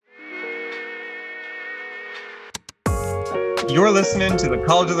You're listening to the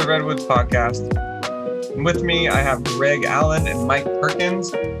College of the Redwoods podcast. And with me, I have Greg Allen and Mike Perkins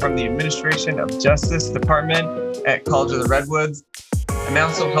from the Administration of Justice Department at College of the Redwoods, and they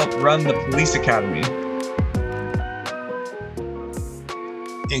also help run the Police Academy.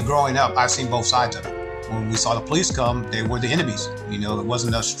 In growing up, I've seen both sides of it. When we saw the police come, they were the enemies. There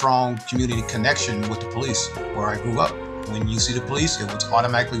wasn't a strong community connection with the police where I grew up. When you see the police, it was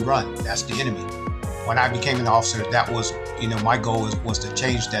automatically run. That's the enemy. When I became an officer, that was, my goal was to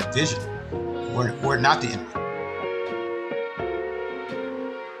change that vision. We're not the enemy.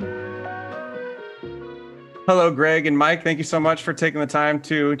 Hello, Greg and Mike. Thank you so much for taking the time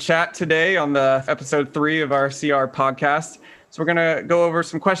to chat today on the episode 3 of our CR podcast. So we're going to go over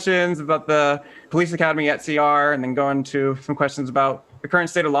some questions about the Police Academy at CR and then go into some questions about the current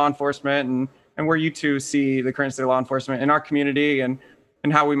state of law enforcement and where you two see the current state of law enforcement in our community and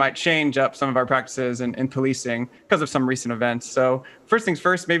how we might change up some of our practices in policing because of some recent events. So first things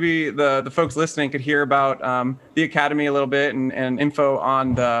first, maybe the folks listening could hear about the Academy a little bit and info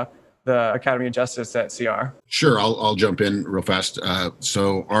on the Academy of Justice at CR. Sure, I'll jump in real fast.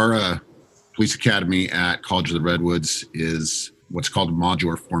 So our Police Academy at College of the Redwoods is what's called a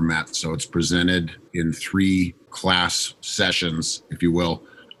modular format. So it's presented in 3 class sessions, if you will,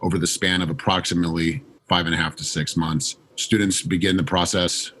 over the span of approximately 5.5 to 6 months. Students begin the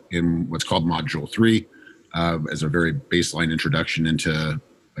process in what's called Module 3 as a very baseline introduction into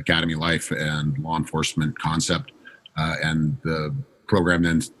academy life and law enforcement concept. And the program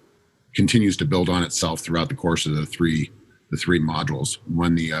then continues to build on itself throughout the course of the three modules.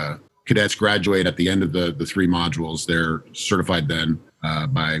 When the cadets graduate at the end of the 3 modules, they're certified then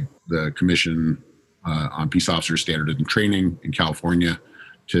by the Commission on Peace Officer Standards and Training in California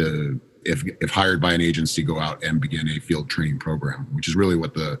to, if hired by an agency, go out and begin a field training program, which is really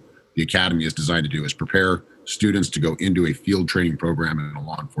what the Academy is designed to do, is prepare students to go into a field training program in a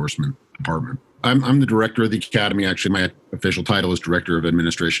law enforcement department. I'm the director of the Academy. Actually, my official title is Director of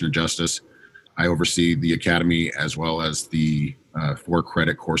Administration and Justice. I oversee the Academy as well as the 4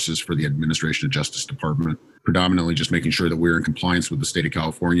 credit courses for the Administration of Justice Department, predominantly just making sure that we're in compliance with the state of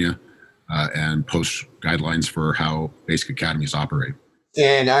California and post guidelines for how basic academies operate.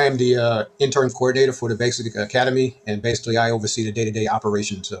 And I am the intern coordinator for the Basic Academy, and basically I oversee the day-to-day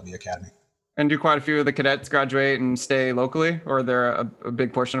operations of the Academy. And do quite a few of the cadets graduate and stay locally, or are there a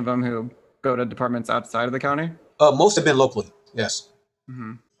big portion of them who go to departments outside of the county? Most have been locally, yes.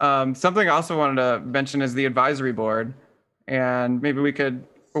 Mm-hmm. Something I also wanted to mention is the advisory board, and maybe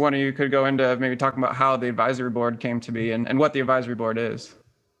one of you could go into maybe talking about how the advisory board came to be and what the advisory board is.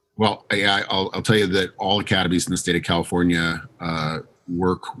 Well, yeah, I'll tell you that all academies in the state of California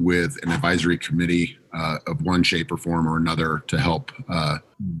work with an advisory committee of one shape or form or another to help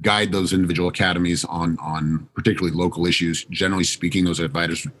guide those individual academies on particularly local issues. Generally speaking, those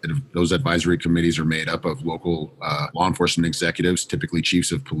advisory committees are made up of local law enforcement executives, typically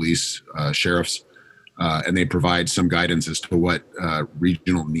chiefs of police, sheriffs, and they provide some guidance as to what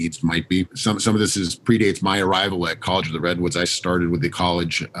regional needs might be. Some of this predates my arrival at College of the Redwoods. I started with the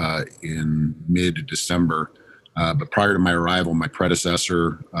college in mid-December. But prior to my arrival, my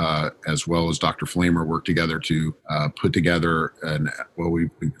predecessor, as well as Dr. Flamer, worked together to put together what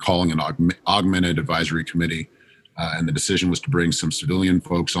we've been calling an augmented advisory committee. And the decision was to bring some civilian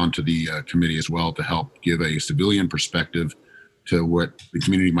folks onto the committee as well to help give a civilian perspective to what the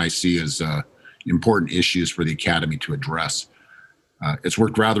community might see as important issues for the academy to address. It's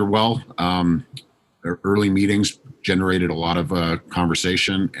worked rather well. Early meetings generated a lot of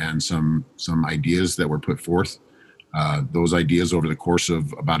conversation and some ideas that were put forth. Those ideas over the course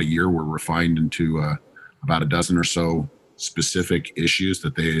of about a year were refined into about a dozen or so specific issues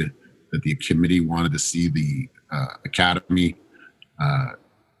that the committee wanted to see the academy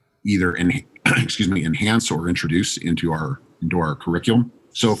either enhance or introduce into our curriculum.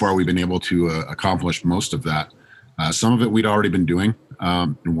 So far, we've been able to accomplish most of that. Some of it we'd already been doing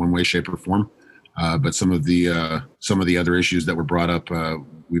in one way, shape, or form. But some of the other issues that were brought up,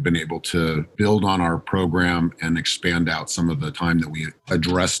 we've been able to build on our program and expand out some of the time that we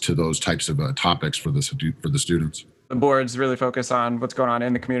address to those types of topics for the students. The boards really focus on what's going on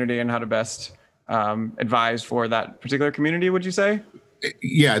in the community and how to best advise for that particular community, would you say?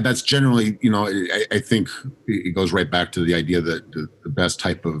 Yeah, that's generally, I think it goes right back to the idea that the best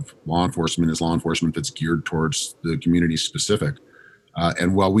type of law enforcement is law enforcement that's geared towards the community specific.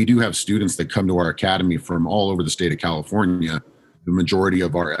 And while we do have students that come to our academy from all over the state of California, the majority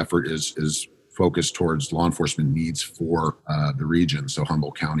of our effort is focused towards law enforcement needs for the region. So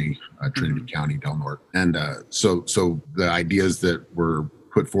Humboldt County, Trinity County, Del Norte. And so the ideas that were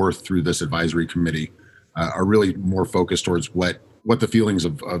put forth through this advisory committee are really more focused towards what the feelings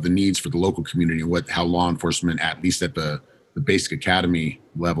of the needs for the local community and how law enforcement, at least at the basic academy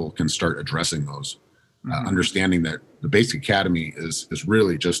level, can start addressing those. Understanding that the basic academy is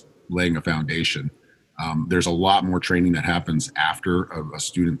really just laying a foundation. There's a lot more training that happens after a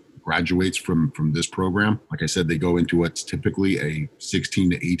student graduates from this program. Like I said, they go into what's typically a 16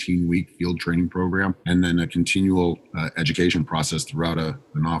 to 18 week field training program, and then a continual education process throughout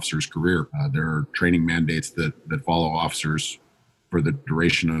an officer's career. There are training mandates that follow officers for the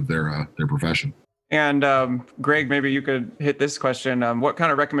duration of their profession. And Greg, maybe you could hit this question. What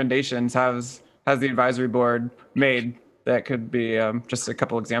kind of recommendations has the advisory board made that could be just a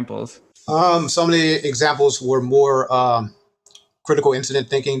couple examples? Some of the examples were more critical incident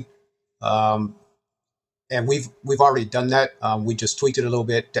thinking. And we've already done that. We just tweaked it a little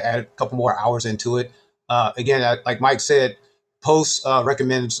bit to add a couple more hours into it. Again, like Mike said, POST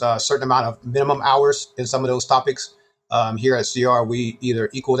recommends a certain amount of minimum hours in some of those topics. Here at CR, we either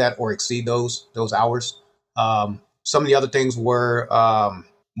equal that or exceed those hours. Some of the other things were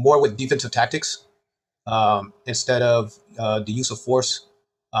more with defensive tactics instead of the use of force.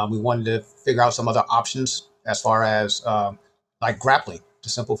 We wanted to figure out some other options as far as like grappling, the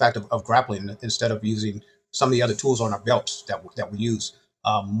simple fact of grappling instead of using some of the other tools on our belts that we use.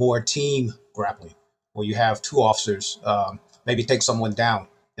 More team grappling, where you have two officers maybe take someone down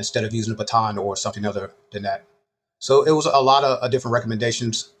instead of using a baton or something other than that. So it was a lot of different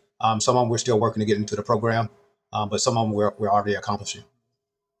recommendations. Some of them we're still working to get into the program, but some of them we're already accomplishing.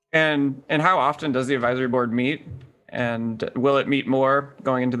 And how often does the advisory board meet? And will it meet more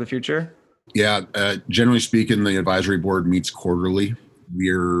going into the future? Yeah, generally speaking, the advisory board meets quarterly.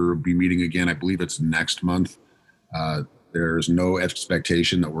 We'll be meeting again, I believe it's next month. There's no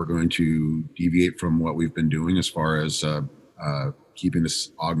expectation that we're going to deviate from what we've been doing as far as keeping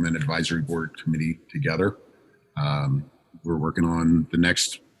this augmented advisory board committee together. We're working on the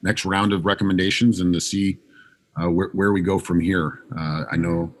next round of recommendations and to see where we go from here. I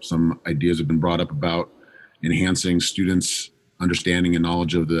know some ideas have been brought up about enhancing students' understanding and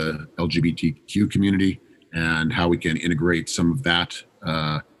knowledge of the LGBTQ community and how we can integrate some of that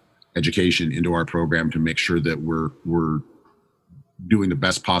education into our program to make sure that we're doing the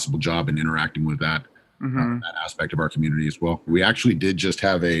best possible job in interacting with that that aspect of our community as well. We actually did just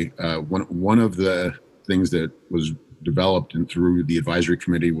have one of the things that was developed and through the advisory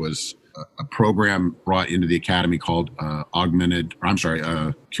committee was a program brought into the academy called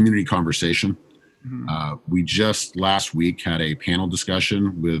Community Conversation. We just last week had a panel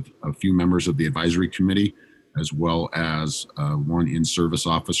discussion with a few members of the advisory committee, as well as one in-service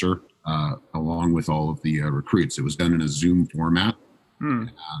officer, along with all of the recruits. It was done in a Zoom format.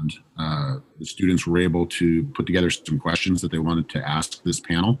 And the students were able to put together some questions that they wanted to ask this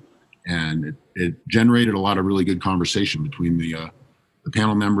panel. And it generated a lot of really good conversation between the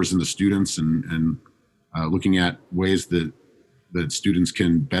panel members and the students, and looking at ways that students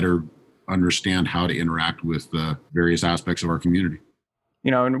can better understand how to interact with the various aspects of our community.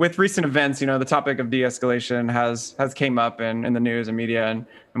 And with recent events, the topic of de-escalation has came up in the news and media and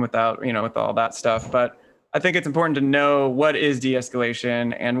without, with all that stuff. But I think it's important to know what is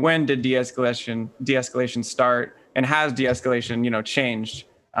de-escalation and when did de-escalation start, and has de-escalation, changed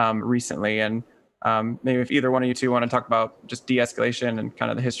recently. And maybe if either one of you two want to talk about just de-escalation and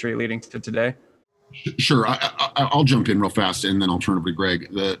kind of the history leading to today. Sure. I'll jump in real fast and then I'll turn over to Greg.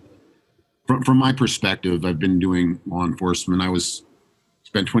 From my perspective, I've been doing law enforcement.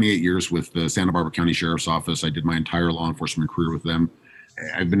 Spent 28 years with the Santa Barbara County Sheriff's Office. I did my entire law enforcement career with them.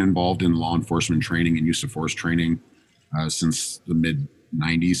 I've been involved in law enforcement training and use of force training since the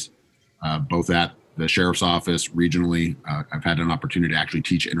mid-90s, both at the Sheriff's Office, regionally. I've had an opportunity to actually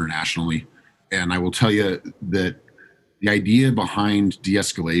teach internationally. And I will tell you that the idea behind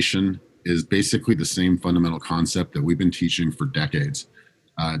de-escalation is basically the same fundamental concept that we've been teaching for decades.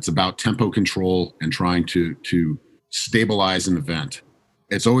 It's about tempo control and trying to stabilize an event.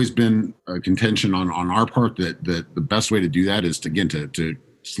 It's always been a contention on our part that the best way to do that is to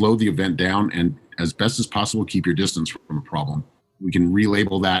slow the event down and as best as possible keep your distance from a problem. We can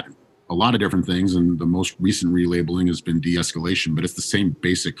relabel that a lot of different things, and the most recent relabeling has been de-escalation, but it's the same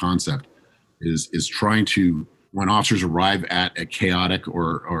basic concept, is trying to, when officers arrive at a chaotic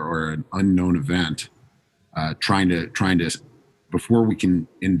or an unknown event, trying to before we can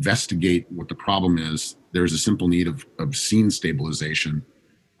investigate what the problem is, there's a simple need of scene stabilization,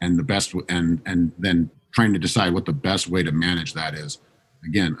 and and then trying to decide what the best way to manage that is.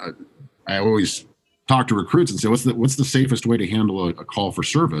 Again, I always talk to recruits and say, what's the safest way to handle a call for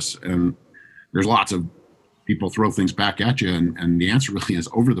service? And there's lots of people throw things back at you, and the answer really is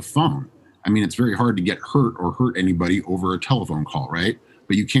over the phone. I mean, it's very hard to get hurt or hurt anybody over a telephone call, right?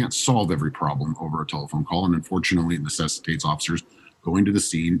 But you can't solve every problem over a telephone call. And unfortunately, it necessitates officers going to the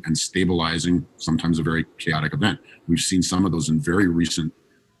scene and stabilizing sometimes a very chaotic event. We've seen some of those in very recent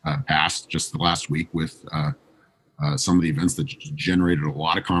past, just the last week, with some of the events that generated a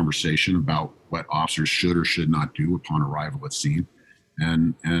lot of conversation about what officers should or should not do upon arrival at scene.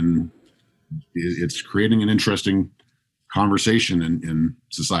 And it's creating an interesting conversation in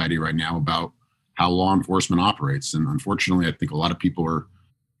society right now about how law enforcement operates. And unfortunately, I think a lot of people are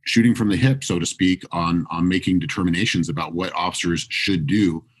shooting from the hip, so to speak, on making determinations about what officers should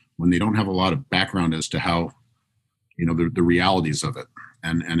do when they don't have a lot of background as to how, the realities of it.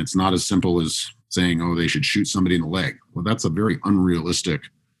 And it's not as simple as saying, oh, they should shoot somebody in the leg. Well, that's a very unrealistic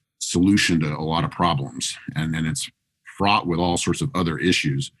solution to a lot of problems. And it's fraught with all sorts of other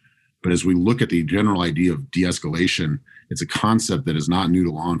issues. But as we look at the general idea of de-escalation, it's a concept that is not new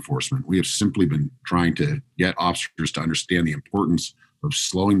to law enforcement. We have simply been trying to get officers to understand the importance of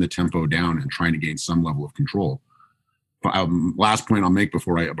slowing the tempo down and trying to gain some level of control. Last point I'll make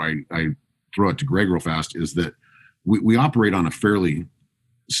before I throw it to Greg real fast is that we operate on a fairly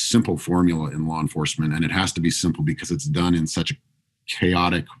simple formula in law enforcement, and it has to be simple because it's done in such a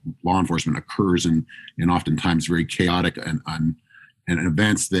chaotic, law enforcement occurs in oftentimes very chaotic and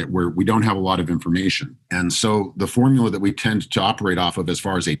events that where we don't have a lot of information. And so the formula that we tend to operate off of as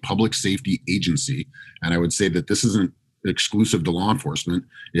far as a public safety agency, and I would say that this isn't exclusive to law enforcement,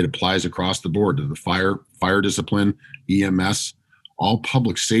 it applies across the board to the fire discipline, EMS, all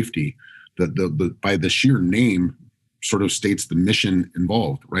public safety. The by the sheer name sort of states the mission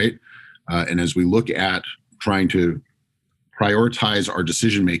involved, right? And as we look at trying to prioritize our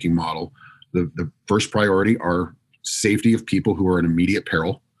decision-making model, the first priority are safety of people who are in immediate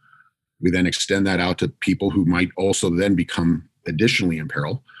peril. We then extend that out to people who might also then become additionally in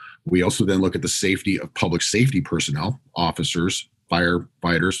peril. We also then look at the safety of public safety personnel, officers,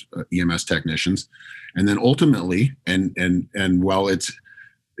 firefighters, EMS technicians, and then ultimately, and while it's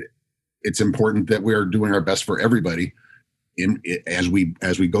important that we are doing our best for everybody, as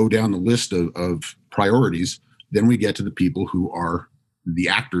we go down the list of priorities, then we get to the people who are the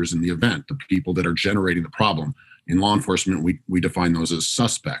actors in the event, the people that are generating the problem. In law enforcement, we define those as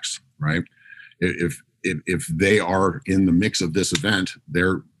suspects, right? If they are in the mix of this event,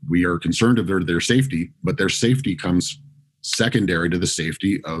 we are concerned of their safety, but their safety comes secondary to the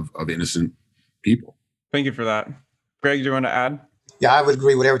safety of innocent people. Thank you for that. Greg, do you want to add? Yeah, I would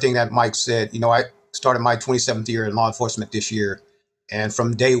agree with everything that Mike said. I started my 27th year in law enforcement this year, and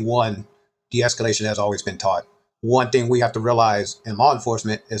from day one, de-escalation has always been taught. One thing we have to realize in law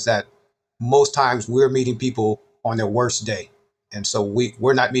enforcement is that most times we're meeting people on their worst day. And so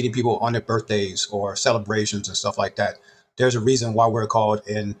we're not meeting people on their birthdays or celebrations and stuff like that. There's a reason why we're called,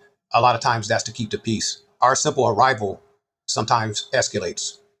 and a lot of times that's to keep the peace. Our simple arrival sometimes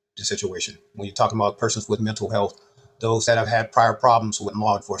escalates the situation. When you're talking about persons with mental health, those that have had prior problems with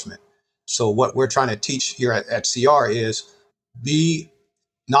law enforcement. So what we're trying to teach here at CR is be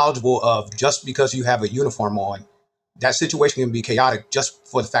knowledgeable of, just because you have a uniform on, that situation can be chaotic just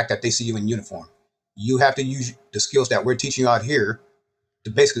for the fact that they see you in uniform. You have to use the skills that we're teaching you out here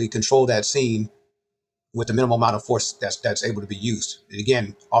to basically control that scene with the minimal amount of force that's able to be used. And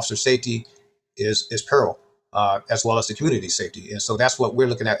again, officer safety is peril, as well as the community safety. And so that's what we're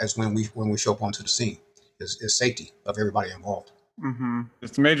looking at as when we show up onto the scene, is safety of everybody involved. Mm-hmm.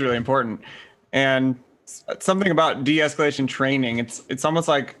 It's majorly important. And something about de-escalation training, it's almost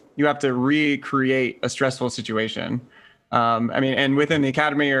like you have to recreate a stressful situation. And within the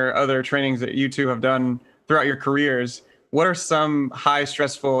academy or other trainings that you two have done throughout your careers, what are some high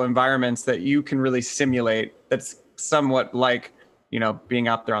stressful environments that you can really simulate that's somewhat like, being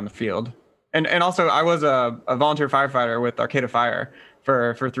out there on the field? And also, I was a volunteer firefighter with Arcata Fire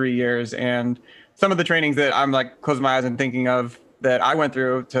for 3 years. And some of the trainings that I'm like closing my eyes and thinking of that I went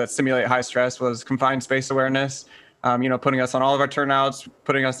through to simulate high stress was confined space awareness, putting us on all of our turnouts,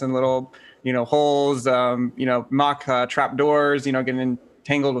 putting us in little, holes, mock trap doors, getting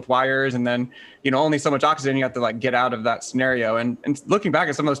entangled with wires, and then, only so much oxygen you have to like get out of that scenario. And looking back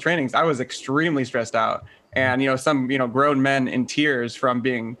at some of those trainings, I was extremely stressed out, and, some, grown men in tears from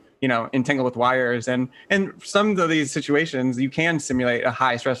being, entangled with wires. And some of these situations, you can simulate a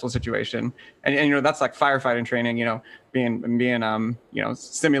high stressful situation. And that's like firefighting training, being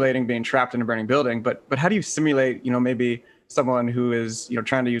simulating being trapped in a burning building. But how do you simulate, maybe someone who is,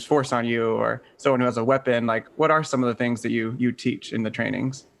 trying to use force on you, or someone who has a weapon? Like, what are some of the things that you teach in the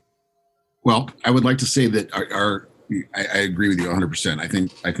trainings? Well, I would like to say that I agree with you 100%.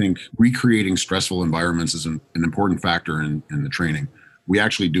 I think recreating stressful environments is an important factor in the training. we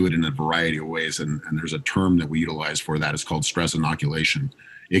actually do it in a variety of ways. And there's a term that we utilize for that. It's called stress inoculation.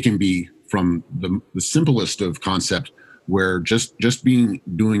 It can be from the simplest of concept, where just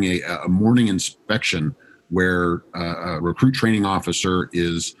doing a morning inspection where a recruit training officer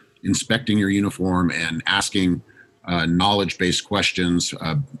is inspecting your uniform and asking knowledge-based questions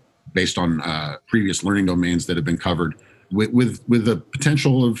based on previous learning domains that have been covered, with the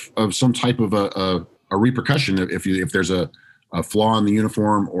potential of some type of a repercussion if there's a flaw in the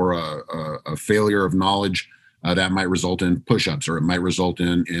uniform or a failure of knowledge that might result in push-ups, or it might result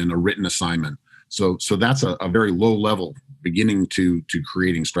in a written assignment. So that's a very low level beginning to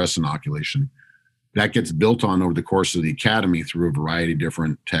creating stress inoculation. That gets built on over the course of the academy through a variety of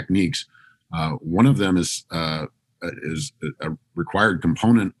different techniques. One of them is a required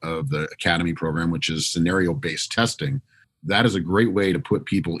component of the academy program, which is scenario-based testing. That is a great way to put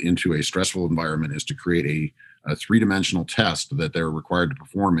people into a stressful environment, is to create a three-dimensional test that they're required to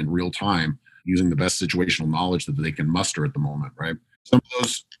perform in real time using the best situational knowledge that they can muster at the moment, right? Some of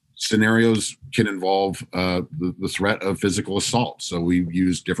those scenarios can involve the threat of physical assault. So we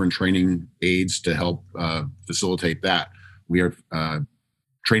use different training aids to help facilitate that. We have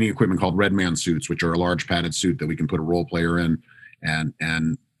training equipment called Red Man suits, which are a large padded suit that we can put a role player in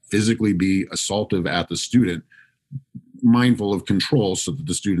and physically be assaultive at the student, mindful of control so that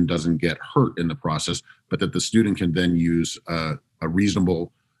the student doesn't get hurt in the process, but that the student can then use a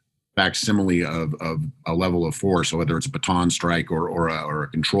reasonable facsimile of a level of force, so whether it's a baton strike or a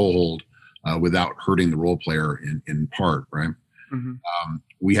control hold, without hurting the role player in part, right? Mm-hmm.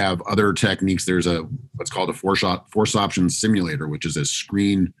 We have other techniques. There's what's called a force option simulator, which is a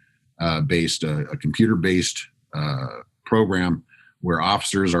screen based, a computer-based program where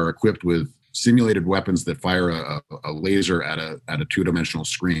officers are equipped with simulated weapons that fire a laser at a two-dimensional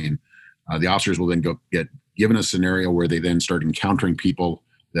screen. The officers will then get given a scenario where they then start encountering people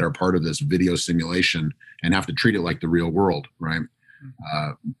that are part of this video simulation and have to treat it like the real world, right?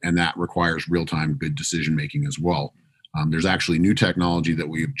 And that requires real-time good decision-making as well. There's actually new technology that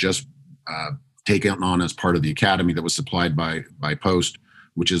we've just taken on as part of the academy that was supplied by Post,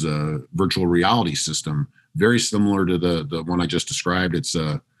 which is a virtual reality system, very similar to the one I just described. It's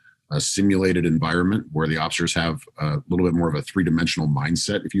a simulated environment where the officers have a little bit more of a three-dimensional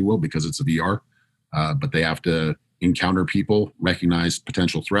mindset, if you will, because it's a VR, but they have to encounter people, recognize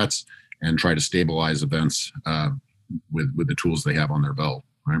potential threats, and try to stabilize events with the tools they have on their belt,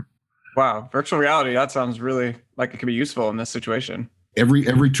 right? Wow, virtual reality, that sounds really like it could be useful in this situation.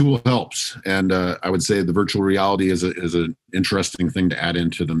 Every tool helps, and I would say the virtual reality is an interesting thing to add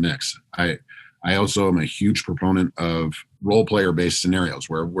into the mix. I also am a huge proponent of role player based scenarios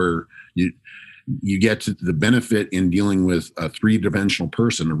where you get to the benefit in dealing with a three-dimensional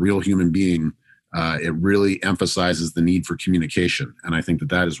person, a real human being. It really emphasizes the need for communication, and I think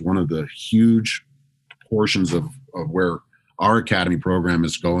that is one of the huge portions of where our academy program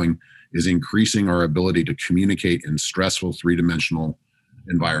is going, is increasing our ability to communicate in stressful three-dimensional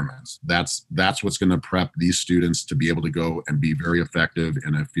environments. That's what's going to prep these students to be able to go and be very effective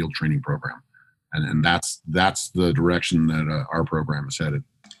in a field training program. And that's the direction that our program is headed.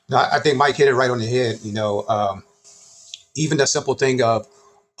 No, I think Mike hit it right on the head. Even the simple thing of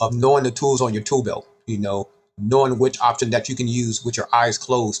knowing the tools on your tool belt, knowing which option that you can use with your eyes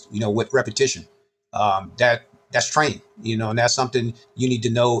closed, with repetition, that's training, and that's something you need to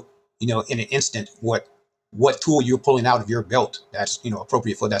know, in an instant, what tool you're pulling out of your belt that's,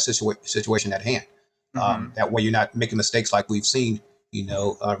 appropriate for that situation at hand. Mm-hmm. That way you're not making mistakes like we've seen,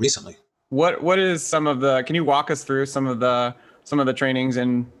 recently. What is can you walk us through some of the trainings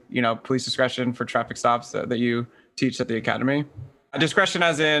in, police discretion for traffic stops that you teach at the academy? Discretion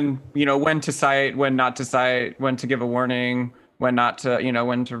as in, when to cite, when not to cite, when to give a warning, when not to,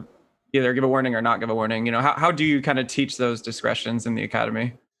 when to either give a warning or not give a warning. How do you kind of teach those discretions in the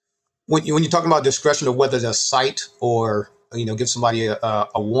academy? When you're talking about discretion of whether to cite or, give somebody a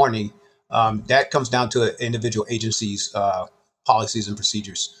warning, that comes down to an individual agency's policies and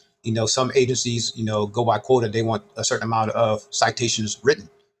procedures. Some agencies, go by quota. They want a certain amount of citations written.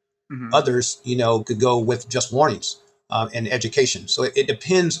 Mm-hmm. Others, could go with just warnings and education. So it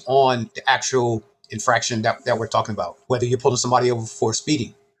depends on the actual infraction that we're talking about. Whether you're pulling somebody over for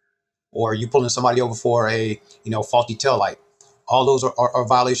speeding or you're pulling somebody over for a, faulty taillight. All those are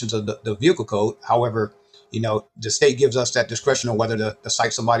violations of the vehicle code. However, the state gives us that discretion on whether to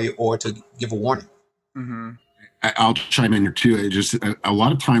cite somebody or to give a warning. Mm-hmm. I'll chime in here too. It just a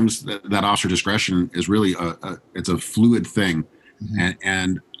lot of times that officer discretion is really it's a fluid thing, mm-hmm.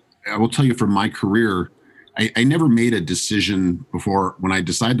 and I will tell you from my career, I never made a decision before when I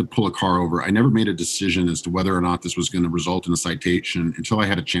decided to pull a car over. I never made a decision as to whether or not this was going to result in a citation until I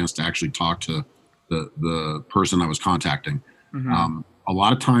had a chance to actually talk to the person I was contacting. A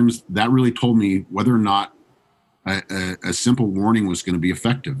lot of times that really told me whether or not a simple warning was going to be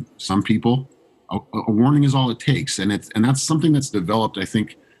effective. Some people, a warning is all it takes, and that's something that's developed. I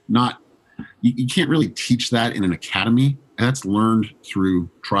think you can't really teach that in an academy. That's learned through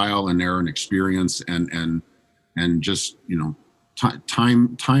trial and error and experience and just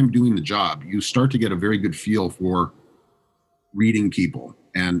time doing the job. You start to get a very good feel for reading people,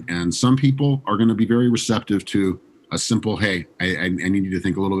 and some people are going to be very receptive to a simple, hey, I need you to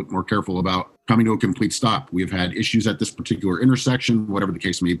think a little bit more careful about coming to a complete stop. We've had issues at this particular intersection, whatever the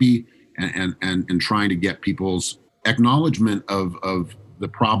case may be, and trying to get people's acknowledgement of the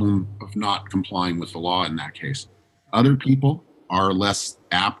problem of not complying with the law in that case. Other people are less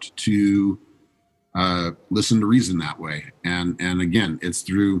apt to listen to reason that way. And again, it's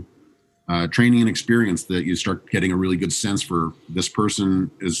through training and experience that you start getting a really good sense for this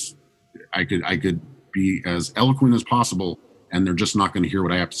person is, I could be as eloquent as possible, and they're just not going to hear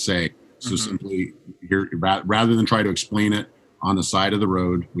what I have to say. So simply here, rather than try to explain it on the side of the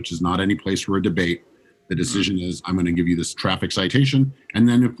road, which is not any place for a debate, the decision is I'm going to give you this traffic citation. And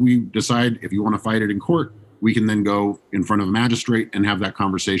then if we decide if you want to fight it in court, we can then go in front of a magistrate and have that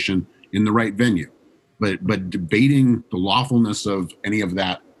conversation in the right venue. But debating the lawfulness of any of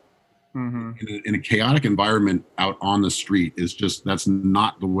that in a chaotic environment out on the street is just, that's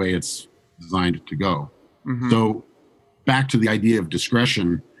not the way it's designed to go. So back to the idea of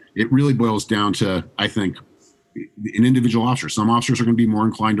discretion, it really boils down to, I think, an individual officer. Some officers are going to be more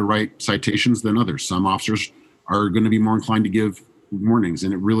inclined to write citations than others. Some officers are going to be more inclined to give warnings,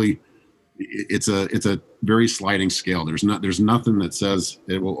 and it's a very sliding scale. There's nothing that says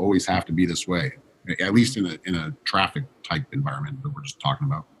it will always have to be this way, at least in a traffic type environment that we're just talking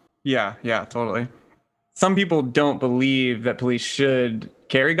about. Yeah, totally. Some people don't believe that police should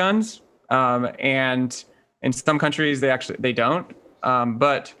carry guns, and in some countries they don't.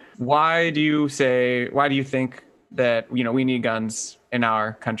 But why do you think that we need guns in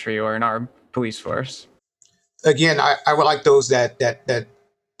our country or in our police force? Again, I would like those that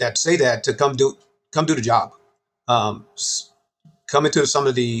say that to come do the job, come into some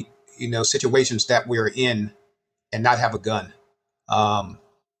of the situations that we're in and not have a gun.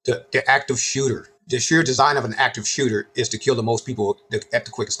 The active shooter, the sheer design of an active shooter is to kill the most people at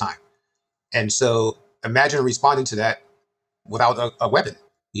the quickest time. And so imagine responding to that without a weapon.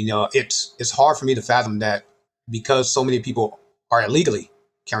 It's hard for me to fathom that, because so many people are illegally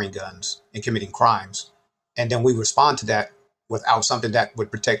carrying guns and committing crimes, and then we respond to that without something that would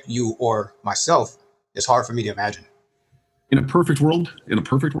protect you or myself. It's hard for me to imagine. In a perfect world,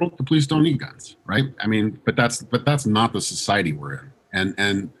 the police don't need guns, right? I mean, but that's not the society we're in.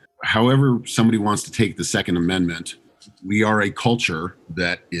 And however somebody wants to take the Second Amendment, we are a culture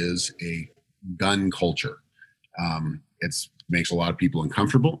that is a gun culture. It makes a lot of people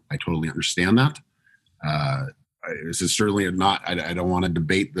uncomfortable. I totally understand that. This is certainly not, I don't want to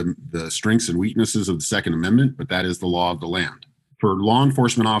debate the strengths and weaknesses of the Second Amendment, but that is the law of the land. For law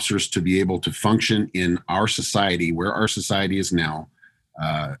enforcement officers to be able to function in our society, where our society is now,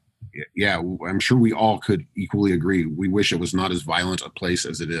 I'm sure we all could equally agree. We wish it was not as violent a place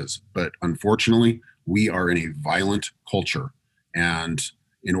as it is. But unfortunately, we are in a violent culture. And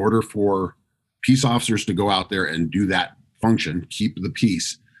in order for peace officers to go out there and do that function, keep the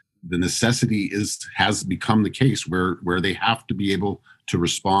peace, the necessity has become the case where they have to be able to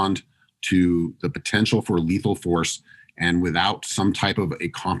respond to the potential for lethal force. And without some type of a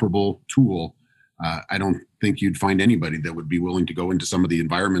comparable tool, I don't think you'd find anybody that would be willing to go into some of the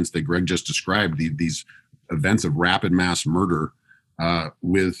environments that Greg just described, these events of rapid mass murder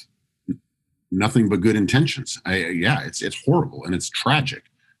with nothing but good intentions. It's horrible and it's tragic.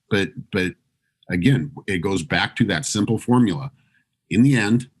 But again, it goes back to that simple formula. In the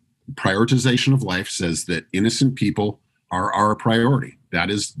end, prioritization of life says that innocent people are our priority. That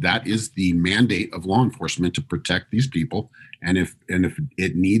is the mandate of law enforcement, to protect these people. And if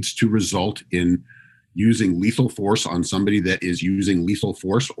it needs to result in using lethal force on somebody that is using lethal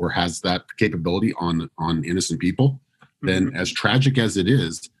force or has that capability on innocent people, then as tragic as it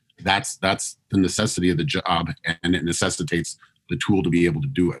is, that's the necessity of the job, and it necessitates the tool to be able to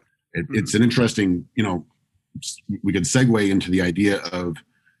do it. It's an interesting, we could segue into the idea of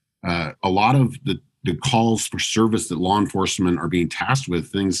a lot of the calls for service that law enforcement are being tasked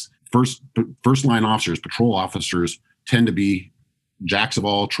with. First line officers, patrol officers tend to be jacks of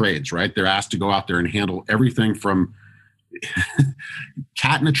all trades, right? They're asked to go out there and handle everything from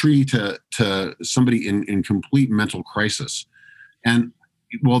cat in a tree to somebody in complete mental crisis. And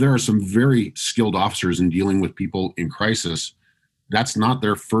while there are some very skilled officers in dealing with people in crisis, that's not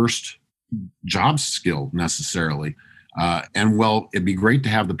their first job skill necessarily. And while it'd be great to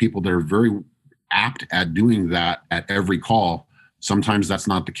have the people that are very apt at doing that at every call, sometimes that's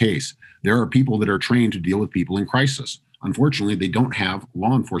not the case. There are people that are trained to deal with people in crisis. Unfortunately, they don't have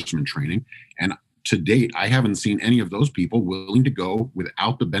law enforcement training. And to date, I haven't seen any of those people willing to go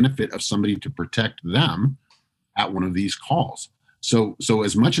without the benefit of somebody to protect them at one of these calls. So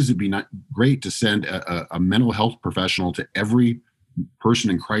as much as it'd be not great to send a mental health professional to every person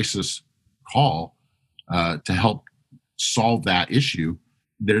in crisis call to help solve that issue,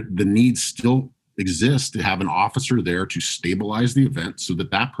 the need still exists to have an officer there to stabilize the event so that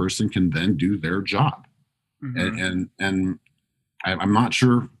that person can then do their job. Mm-hmm. And I'm not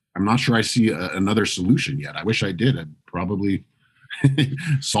sure I see another solution yet. I wish I did. I'd probably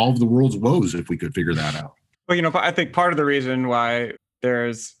solve the world's woes if we could figure that out. Well, I think part of the reason why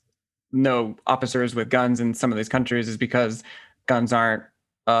there's no officers with guns in some of these countries is because guns aren't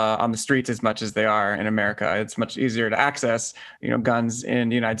on the streets as much as they are in America. It's much easier to access, guns in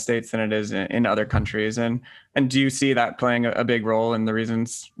the United States than it is in other countries. And do you see that playing a big role in the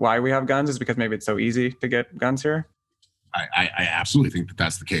reasons why we have guns is because maybe it's so easy to get guns here? I absolutely think that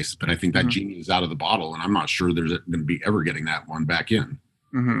that's the case, but I think that genie is out of the bottle, and I'm not sure there's going to be ever getting that one back in.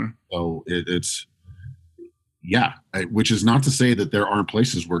 Mm-hmm. So which is not to say that there aren't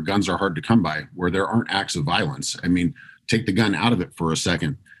places where guns are hard to come by, where there aren't acts of violence. I mean, take the gun out of it for a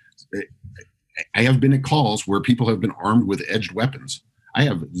second. I have been at calls where people have been armed with edged weapons. I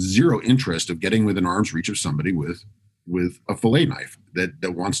have zero interest of getting within arm's reach of somebody with a fillet knife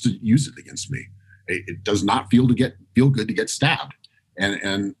that wants to use it against me. It does not feel good to get stabbed.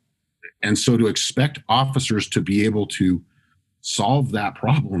 And so to expect officers to be able to solve that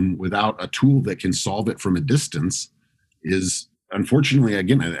problem without a tool that can solve it from a distance is, unfortunately,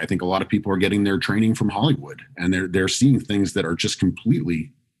 again, I think a lot of people are getting their training from Hollywood, and they're seeing things that are just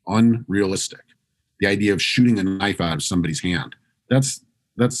completely unrealistic. The idea of shooting a knife out of somebody's hand, that's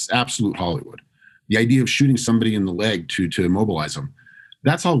absolute Hollywood. The idea of shooting somebody in the leg to immobilize them,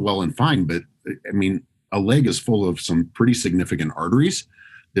 that's all well and fine, but I mean, a leg is full of some pretty significant arteries.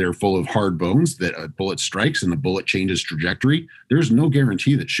 They're full of hard bones that a bullet strikes and the bullet changes trajectory. There's no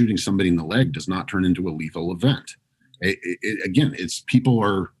guarantee that shooting somebody in the leg does not turn into a lethal event. Again, it's people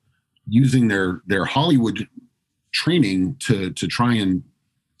are using their Hollywood training to try and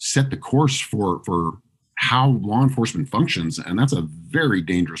set the course for how law enforcement functions, and that's a very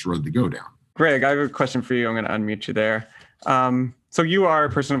dangerous road to go down. Greg, I have a question for you. I'm going to unmute you there. So you are a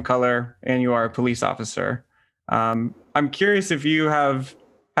person of color and you are a police officer. I'm curious if you have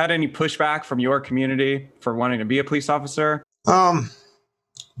had any pushback from your community for wanting to be a police officer?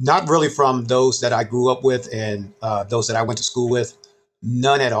 Not really from those that I grew up with and those that I went to school with.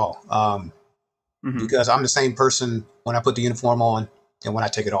 None at all. Because I'm the same person when I put the uniform on and when I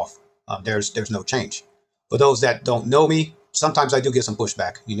take it off. There's no change. For those that don't know me, sometimes I do get some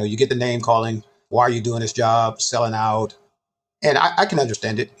pushback. You get the name calling. Why are you doing this job? Selling out. And I can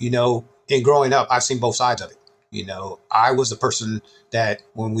understand it. In growing up, I've seen both sides of it. I was the person that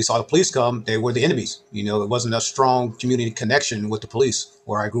when we saw the police come, they were the enemies. It wasn't a strong community connection with the police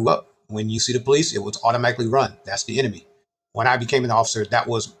where I grew up. When you see the police, it was automatically run. That's the enemy. When I became an officer, that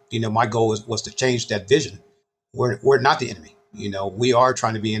was, my goal was to change that vision. We're not the enemy. We are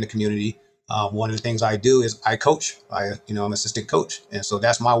trying to be in the community. One of the things I do is I coach. I'm an assistant coach. And so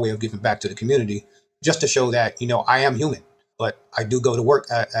that's my way of giving back to the community, just to show that, I am human, but I do go to work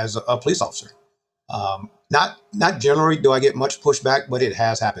as a police officer. Not generally do I get much pushback, but it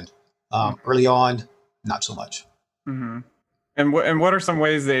has happened. Early on, not so much. Mm-hmm. And what are some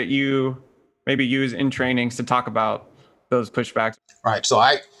ways that you maybe use in trainings to talk about those pushbacks? Right. So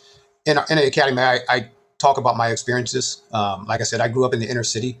in the academy, I talk about my experiences. Like I said, I grew up in the inner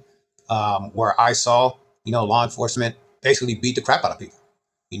city where I saw, law enforcement basically beat the crap out of people.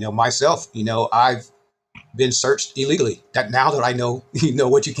 Myself, I've been searched illegally. Now that I know,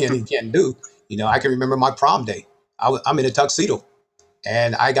 what you can and can't do. I can remember my prom day. I'm in a tuxedo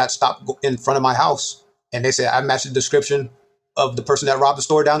and I got stopped in front of my house and they said, I matched the description of the person that robbed the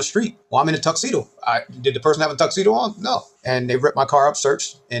store down the street. Well, I'm in a tuxedo. Did the person have a tuxedo on? No. And they ripped my car up,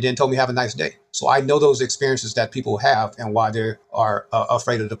 searched, and then told me have a nice day. So I know those experiences that people have and why they are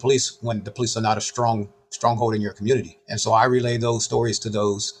afraid of the police when the police are not a stronghold in your community. And so I relay those stories to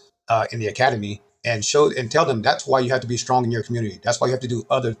those in the academy and tell them that's why you have to be strong in your community. That's why you have to do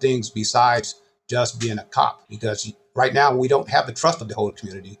other things besides just being a cop, because right now we don't have the trust of the whole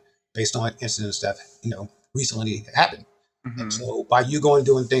community based on incidents that, recently happened. And Hmm. so by you going and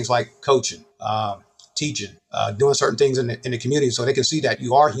doing things like coaching, teaching, doing certain things in the community so they can see that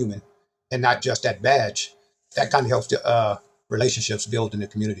you are human and not just that badge, that kind of helps the relationships build in the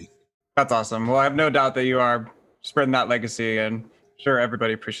community. That's awesome. Well, I have no doubt that you are spreading that legacy, and sure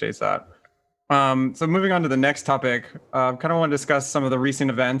everybody appreciates that. So moving on to the next topic, kind of want to discuss some of the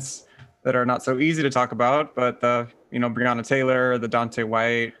recent events that are not so easy to talk about, but the Breonna Taylor, the Dante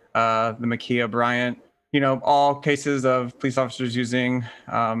White, the Ma'Khia Bryant, all cases of police officers using,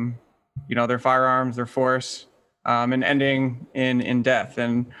 their firearms, their force, and ending in death.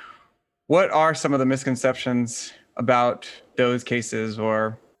 And what are some of the misconceptions about those cases,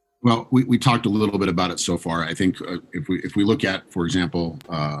 or Well, we talked a little bit about it so far. I think if we look at, for example,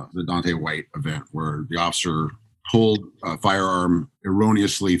 the Dante White event, where the officer pulled a firearm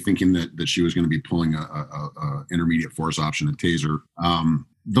erroneously, thinking that she was going to be pulling a intermediate force option, a taser,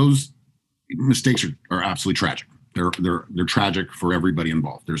 those mistakes are absolutely tragic. They're tragic for everybody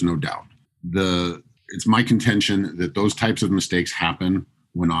involved. There's no doubt. It's my contention that those types of mistakes happen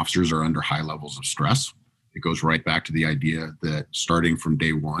when officers are under high levels of stress. It goes right back to the idea that starting from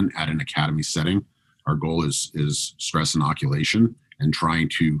day one at an academy setting, our goal is stress inoculation and trying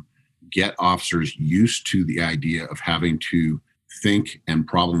to get officers used to the idea of having to think and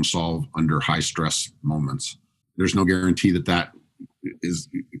problem solve under high stress moments. There's no guarantee that is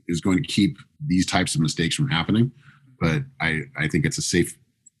going to keep these types of mistakes from happening, but I think it's a safe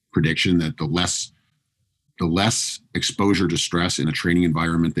prediction that the less exposure to stress in a training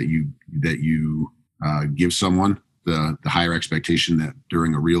environment that you give someone, the higher expectation that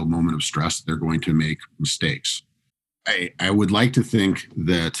during a real moment of stress, they're going to make mistakes. I would like to think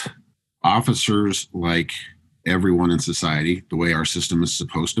that officers, like everyone in society, the way our system is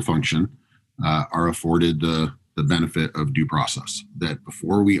supposed to function, are afforded the benefit of due process. That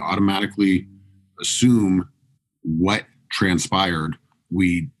before we automatically assume what transpired,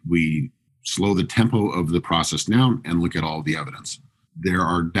 we slow the tempo of the process down and look at all the evidence. There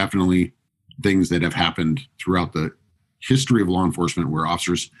are definitely things that have happened throughout the history of law enforcement where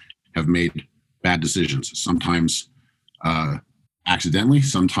officers have made bad decisions, sometimes accidentally,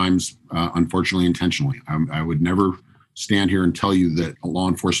 sometimes unfortunately intentionally. I would never stand here and tell you that law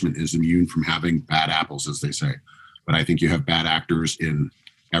enforcement is immune from having bad apples, as they say. But I think you have bad actors in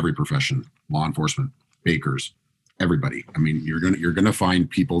every profession, law enforcement, bakers, everybody. I mean, you're gonna find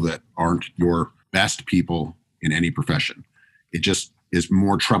people that aren't your best people in any profession. It just is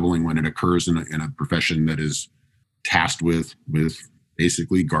more troubling when it occurs in a profession that is tasked with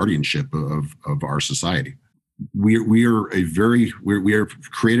basically guardianship of our society. We are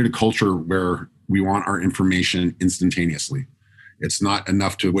created a culture where we want our information instantaneously. It's not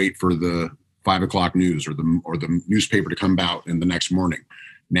enough to wait for the 5 o'clock news or the newspaper to come out in the next morning.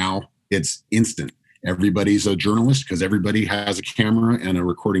 Now it's instant. Everybody's a journalist because everybody has a camera and a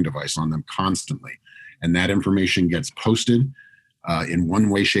recording device on them constantly. And that information gets posted in one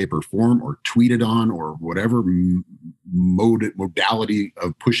way, shape, or form, or tweeted on, or whatever modality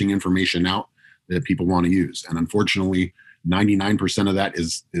of pushing information out that people want to use. And unfortunately, 99% of that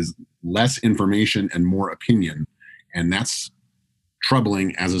is less information and more opinion. And that's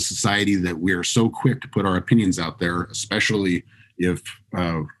troubling as a society that we are so quick to put our opinions out there, especially if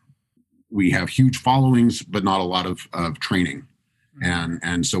we have huge followings, but not a lot of training.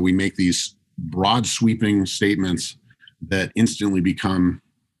 And so we make these broad sweeping statements that instantly become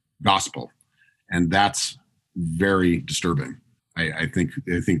gospel. And that's very disturbing. I think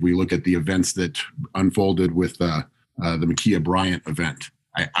we look at the events that unfolded with the Ma'Khia Bryant event.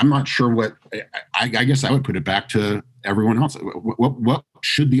 I'm not sure what, I guess I would put it back to everyone else. What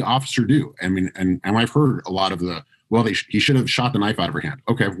should the officer do? I mean, and I've heard a lot of he should have shot the knife out of her hand.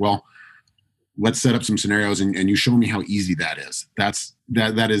 Okay, well, let's set up some scenarios and you show me how easy that is.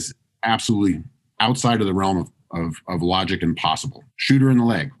 That is absolutely outside of the realm of logic and possible. Shoot her in the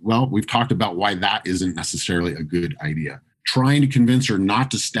leg. Well, we've talked about why that isn't necessarily a good idea. Trying to convince her not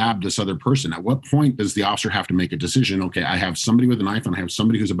to stab this other person. At what point does the officer have to make a decision? Okay, I have somebody with a knife and I have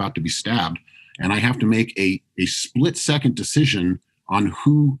somebody who's about to be stabbed, and I have to make a split-second decision on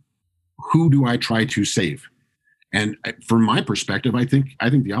who do I try to save. And from my perspective, I think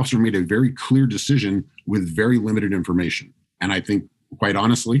the officer made a very clear decision with very limited information. And I think, quite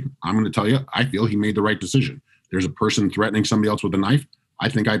honestly, I'm going to tell you, I feel he made the right decision. There's a person threatening somebody else with a knife. I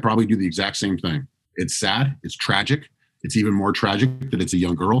think I'd probably do the exact same thing. It's sad. It's tragic. It's even more tragic that it's a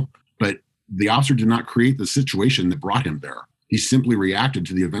young girl. But the officer did not create the situation that brought him there. He simply reacted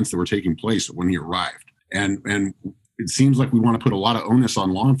to the events that were taking place when he arrived. And it seems like we want to put a lot of onus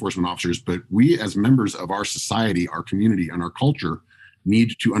on law enforcement officers, but we as members of our society, our community, and our culture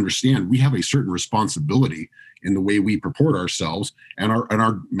need to understand we have a certain responsibility in the way we purport ourselves and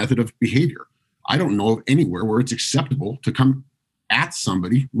our method of behavior. I don't know of anywhere where it's acceptable to come at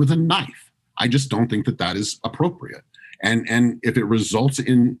somebody with a knife. I just don't think that is appropriate. And if it results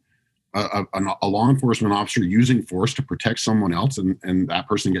in a law enforcement officer using force to protect someone else and that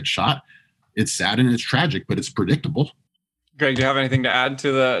person gets shot, it's sad and it's tragic, but it's predictable. Greg, do you have anything to add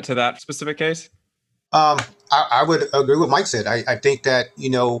to that specific case? I would agree with Mike said. I think that,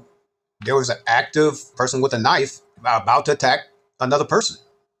 there was an active person with a knife about to attack another person.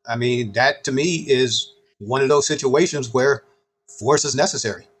 I mean, that to me is one of those situations where force is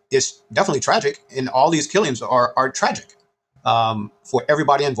necessary. It's definitely tragic, and all these killings are tragic for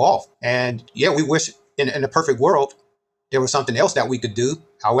everybody involved. And yeah, we wish in a perfect world there was something else that we could do.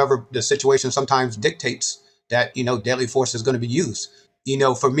 However, the situation sometimes dictates that, deadly force is going to be used.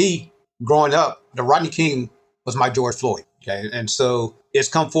 For me, growing up, the Rodney King was my George Floyd. Okay. And so it's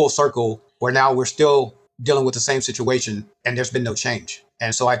come full circle where now we're still dealing with the same situation and there's been no change.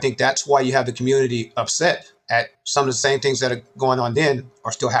 And so I think that's why you have the community upset at some of the same things that are going on then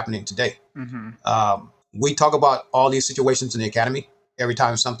are still happening today. Mm-hmm. We talk about all these situations in the academy every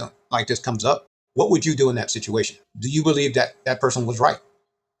time something like this comes up. What would you do in that situation? Do you believe that that person was right?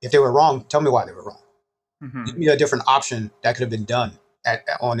 If they were wrong, tell me why they were wrong. Mm-hmm. Give me a different option that could have been done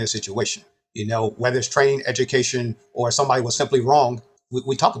on this situation. Whether it's training, education, or somebody was simply wrong,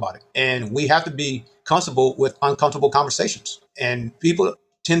 we talk about it. And we have to be comfortable with uncomfortable conversations. And people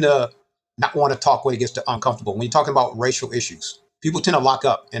tend to not want to talk when it gets to uncomfortable. When you're talking about racial issues, people tend to lock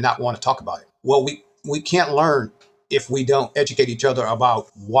up and not want to talk about it. Well, we can't learn if we don't educate each other about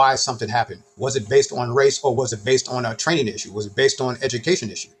why something happened. Was it based on race, or was it based on a training issue? Was it based on education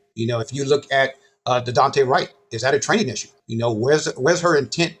issue? If you look at the Daunte Wright, is that a training issue? Where's her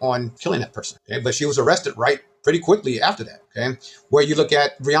intent on killing that person? Okay, but she was arrested pretty quickly after that. Okay, where you look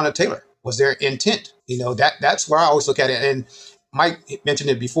at Breonna Taylor, was there intent? That's where I always look at it. And Mike mentioned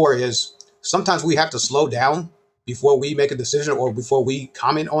it before, is sometimes we have to slow down before we make a decision or before we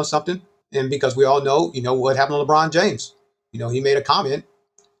comment on something. And because we all know, what happened to LeBron James. He made a comment,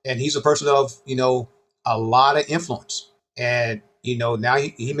 and he's a person of, a lot of influence. And, now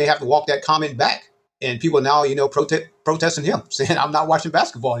he may have to walk that comment back. And people now, protesting him, saying, I'm not watching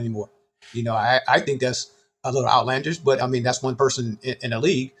basketball anymore. I think that's a little outlandish, but I mean, that's one person in a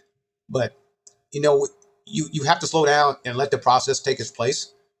league. But, you have to slow down and let the process take its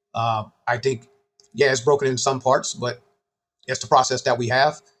place. I think, yeah, it's broken in some parts, but it's the process that we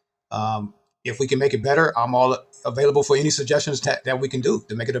have. If we can make it better, I'm all available for any suggestions that we can do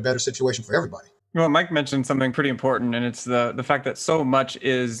to make it a better situation for everybody. Well, Mike mentioned something pretty important, and it's the fact that so much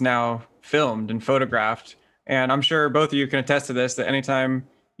is now filmed and photographed. And I'm sure both of you can attest to this, that anytime,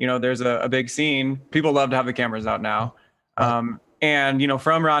 there's a big scene, people love to have the cameras out now. And,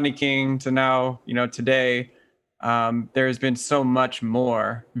 from Rodney King to now, today, there's been so much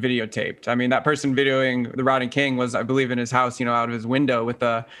more videotaped. I mean, that person videoing the Rodney King was, I believe, in his house, out of his window with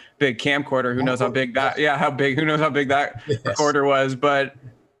a big camcorder. Who knows how big that, who knows how big that recorder was. But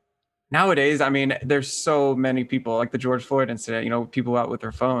nowadays, I mean, there's so many people, like the George Floyd incident, people out with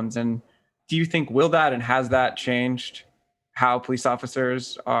their phones. And do you think, will that and has that changed how police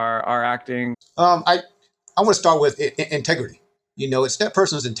officers are acting? I want to start with integrity. It's that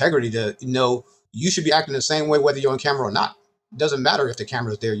person's integrity to, you should be acting the same way whether you're on camera or not. It doesn't matter if the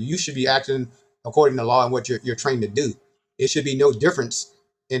camera is there. You should be acting according to law and what you're trained to do. It should be no difference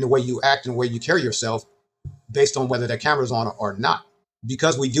in the way you act and the way you carry yourself based on whether the camera's on or not.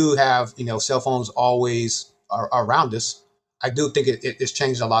 Because we do have, cell phones always around us, I do think it's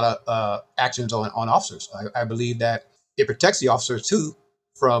changed a lot of actions on officers. I believe that it protects the officers too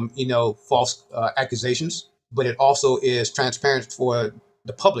from, false accusations, but it also is transparent for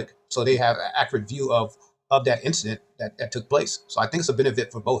the public, so they have an accurate view of that incident that took place. So I think it's a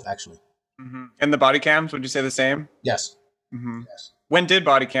benefit for both, actually. Mm-hmm. And the body cams, would you say the same? Yes. Mm-hmm. Yes. When did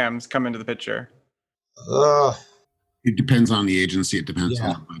body cams come into the picture? It depends on the agency. It depends on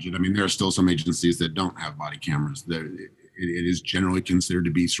the budget. I mean, there are still some agencies that don't have body cameras. It is generally considered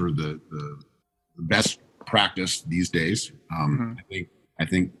to be sort of the best practice these days. I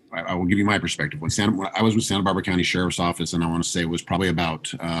think I will give you my perspective. When I was with Santa Barbara County Sheriff's Office, and I want to say it was probably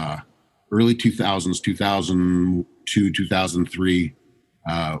about early 2000s, 2002, 2003,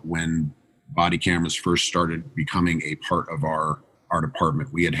 when body cameras first started becoming a part of our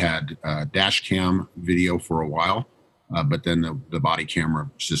department. We had dash cam video for a while, but then the body camera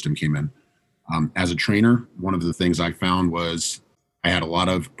system came in. As a trainer, one of the things I found was I had a lot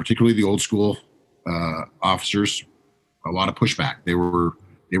of, particularly the old school officers, a lot of pushback. They were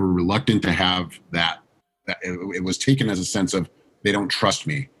reluctant to have that. It was taken as a sense of, they don't trust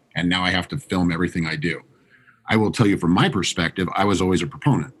me, and now I have to film everything I do. I will tell you from my perspective, I was always a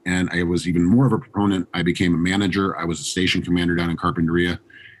proponent, and I was even more of a proponent. I became a manager. I was a station commander down in Carpinteria,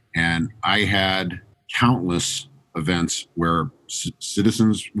 and I had countless events where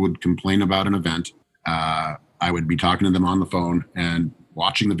citizens would complain about an event. I would be talking to them on the phone and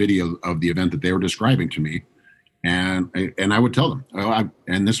watching the video of the event that they were describing to me. And I would tell them,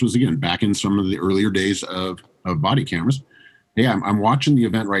 and this was, again, back in some of the earlier days of body cameras. Hey, I'm watching the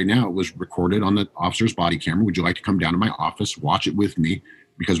event right now. It was recorded on the officer's body camera. Would you like to come down to my office, watch it with me?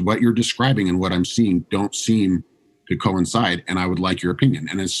 Because what you're describing and what I'm seeing don't seem to coincide, and I would like your opinion.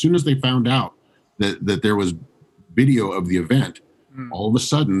 And as soon as they found out that there was video of the event, all of a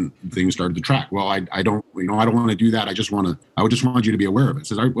sudden things started to track. Well, I don't want to do that. I would just want you to be aware of it. It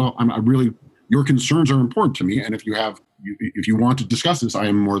says, your concerns are important to me, and if you want to discuss this, I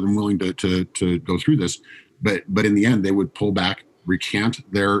am more than willing to go through this. But in the end, they would pull back,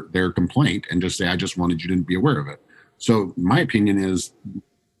 recant their complaint, and just say, I just wanted you to be aware of it. So my opinion is,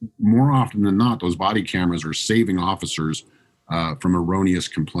 more often than not, those body cameras are saving officers from erroneous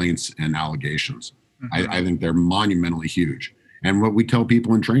complaints and allegations. Mm-hmm. I think they're monumentally huge. And what we tell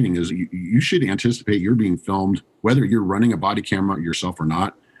people in training is you should anticipate you're being filmed, whether you're running a body camera yourself or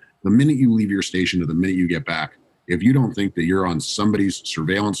not. The minute you leave your station to the minute you get back, if you don't think that you're on somebody's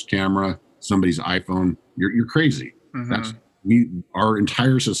surveillance camera, somebody's iPhone, you're crazy. Mm-hmm. Our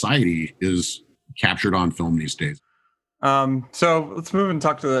entire society is captured on film these days. So let's move and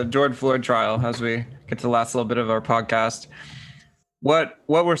talk to the George Floyd trial as we get to the last little bit of our podcast. What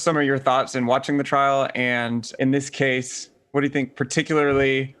were some of your thoughts in watching the trial? And in this case, what do you think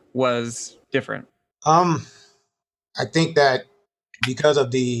particularly was different? I think that because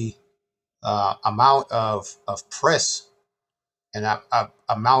of the amount of press and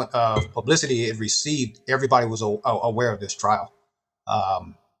amount of publicity it received, everybody was aware of this trial.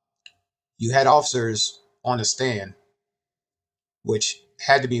 You had officers on the stand, which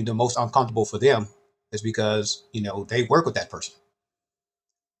had to be the most uncomfortable for them, is because, they work with that person.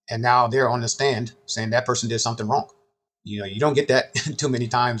 And now they're on the stand saying that person did something wrong. You don't get that too many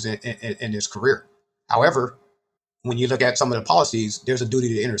times in this career. However, when you look at some of the policies, there's a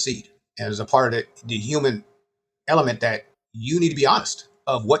duty to intercede. And as a part of the human element that you need to be honest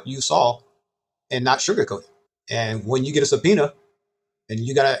of what you saw and not sugarcoat it. And when you get a subpoena and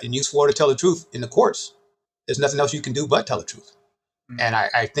you swore to tell the truth in the courts, there's nothing else you can do but tell the truth. Mm-hmm. And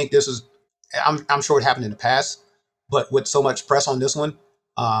I think this is, I'm sure it happened in the past, but with so much press on this one,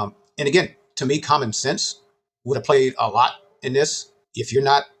 and again, to me, common sense would have played a lot in this. If you're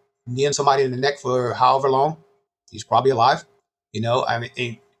not kneeing somebody in the neck for however long, he's probably alive.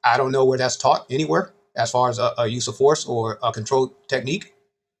 I don't know where that's taught anywhere as far as a use of force or a control technique.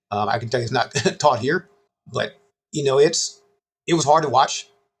 I can tell you it's not taught here, but it was hard to watch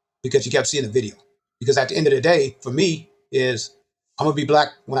because you kept seeing the video. Because at the end of the day, for me, is I'm gonna be black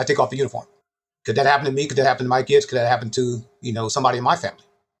when I take off the uniform. Could that happen to me? Could that happen to my kids? Could that happen to somebody in my family?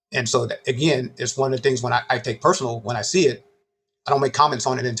 And so again, it's one of the things when I take personal when I see it. I don't make comments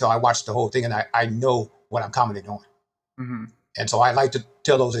on it until I watch the whole thing and I know what I'm commenting on. Mm-hmm. And so I like to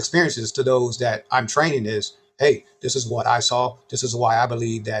tell those experiences to those that I'm training is, hey, this is what I saw. This is why I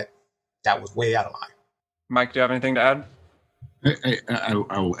believe that was way out of line. Mike, do you have anything to add? I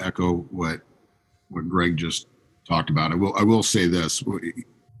will echo what Greg just talked about. I will say this,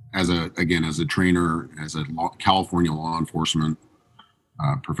 as a trainer, as a California law enforcement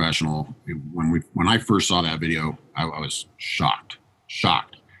professional, when I first saw that video, I was shocked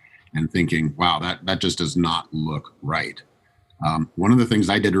and thinking, wow, that just does not look right. One of the things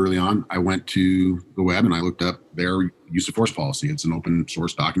I did early on, I went to the web and I looked up their use of force policy. It's an open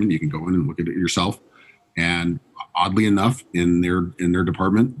source document. You can go in and look at it yourself. And oddly enough, in their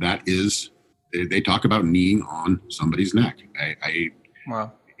department, that is, they talk about kneeing on somebody's neck.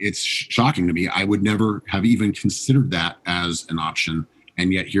 Wow. It's shocking to me. I would never have even considered that as an option.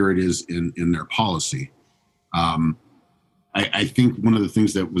 And yet here it is in their policy. I think one of the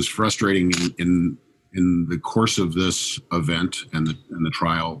things that was frustrating in the course of this event and the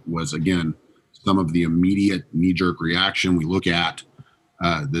trial was, again, some of the immediate knee-jerk reaction. We look at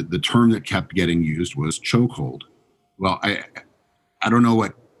the term that kept getting used was chokehold. Well, I don't know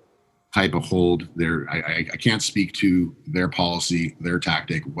what type of hold there. I can't speak to their policy, their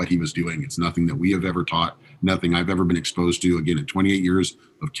tactic, what he was doing. It's nothing that we have ever taught, nothing I've ever been exposed to. Again, in 28 years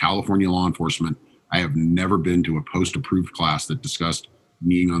of California law enforcement, I have never been to a post-approved class that discussed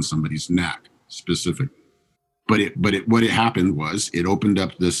kneeing on somebody's neck specifically. But what happened was it opened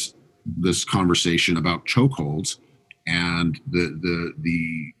up this conversation about chokeholds, And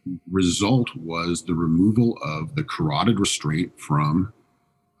the result was the removal of the carotid restraint from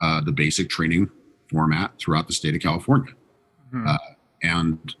the basic training format throughout the state of California. Mhm.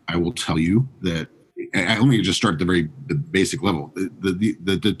 And I will tell you that let me just start at the basic level.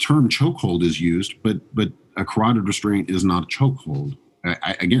 The term chokehold is used, but a carotid restraint is not a chokehold.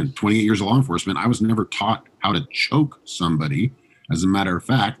 Again, 28 years of law enforcement, I was never taught how to choke somebody. As a matter of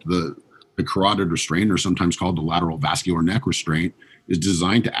fact, the carotid restraint, or sometimes called the lateral vascular neck restraint, is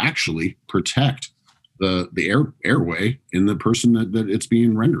designed to actually protect the airway in the person that it's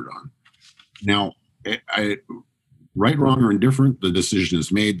being rendered on. Now, right, wrong, or indifferent, the decision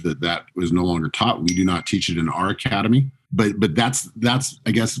is made that was no longer taught. We do not teach it in our academy. But that's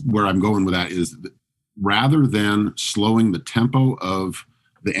I guess where I'm going with that is that rather than slowing the tempo of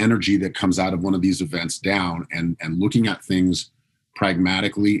the energy that comes out of one of these events down and looking at things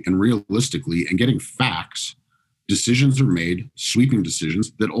pragmatically and realistically and getting facts, decisions are made, sweeping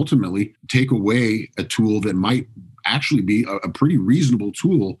decisions that ultimately take away a tool that might actually be a pretty reasonable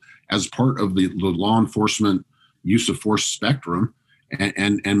tool as part of the law enforcement use of force spectrum,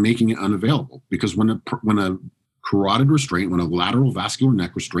 and making it unavailable. Because when a carotid restraint, when a lateral vascular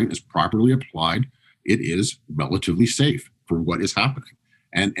neck restraint is properly applied, it is relatively safe for what is happening.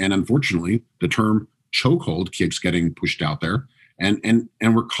 And unfortunately, the term chokehold keeps getting pushed out there, and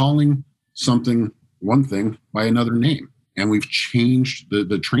we're calling something one thing by another name, and we've changed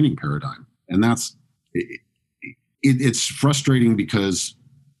the training paradigm. And that's it's frustrating because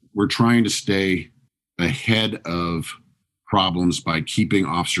we're trying to stay ahead of problems by keeping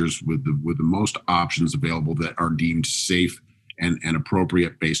officers with the most options available that are deemed safe and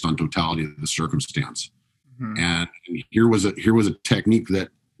appropriate based on totality of the circumstance. Mm-hmm. And here was a technique that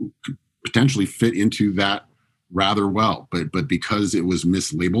could potentially fit into that rather well, but because it was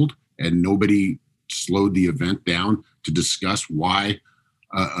mislabeled and nobody slowed the event down to discuss why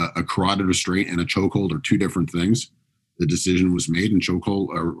a carotid restraint and a chokehold are two different things, the decision was made, and chokehold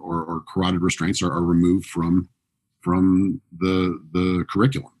or carotid restraints are removed from the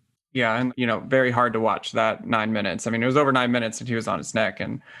curriculum. Yeah, and very hard to watch that 9 minutes. I mean, it was over 9 minutes and he was on his neck,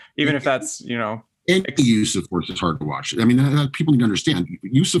 and even if that's any use of force is hard to watch. I mean, people need to understand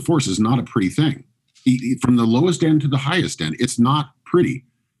use of force is not a pretty thing. From the lowest end to the highest end, it's not pretty.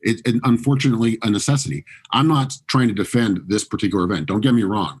 It's unfortunately a necessity. I'm not trying to defend this particular event. Don't get me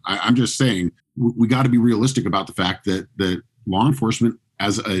wrong. I'm just saying we got to be realistic about the fact that law enforcement,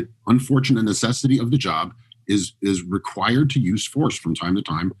 as an unfortunate necessity of the job, is required to use force from time to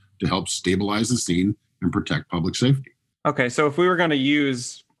time to help stabilize the scene and protect public safety. Okay, so if we were going to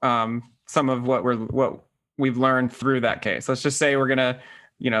use some of what we've learned through that case, let's just say we're going to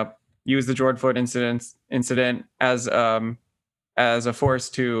use the George Floyd incident as a force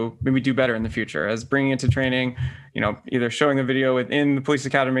to maybe do better in the future, as bringing it to training, either showing the video within the police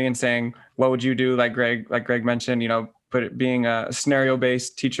academy and saying, what would you do? Like Greg mentioned, being a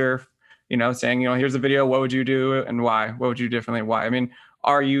scenario-based teacher, saying, here's a video, what would you do and why? What would you do differently? Why? I mean,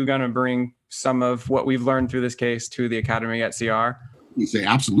 are you going to bring some of what we've learned through this case to the academy at CR? We say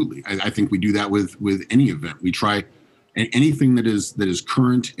absolutely. I think we do that with any event. We try anything that is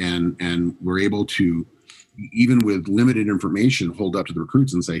current and we're able to, even with limited information, hold up to the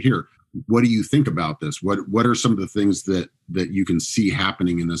recruits and say, here, what do you think about this? What are some of the things that you can see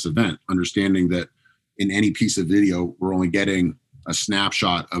happening in this event? Understanding that in any piece of video, we're only getting a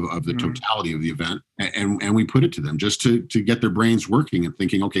snapshot of the totality of the event. And we put it to them just to get their brains working and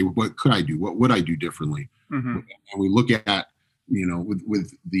thinking, okay, what could I do? What would I do differently? Mm-hmm. And we look at,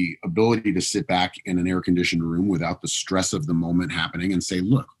 with the ability to sit back in an air-conditioned room without the stress of the moment happening and say,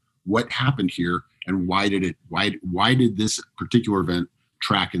 look, what happened here? And why did this particular event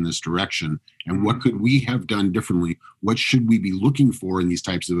track in this direction? And what could we have done differently? What should we be looking for in these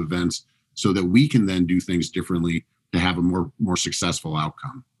types of events so that we can then do things differently to have a more successful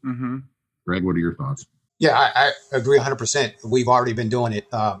outcome? Mm-hmm. Greg, what are your thoughts? Yeah, I agree 100%. We've already been doing it.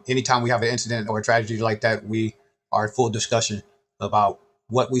 Anytime we have an incident or a tragedy like that, we are in full discussion about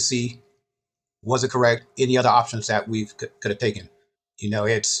what we see. Was it correct? Any other options that we could have taken?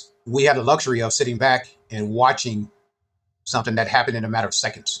 We have the luxury of sitting back and watching something that happened in a matter of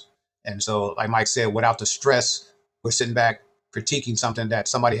seconds. And so, like Mike said, without the stress, we're sitting back critiquing something that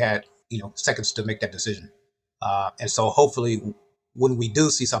somebody had, seconds to make that decision. And so hopefully when we do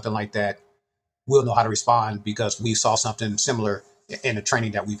see something like that, we'll know how to respond because we saw something similar in the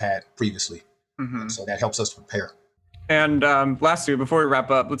training that we've had previously. Mm-hmm. So that helps us prepare. And lastly, before we wrap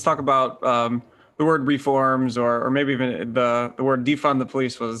up, let's talk about the word reforms or maybe even the word defund the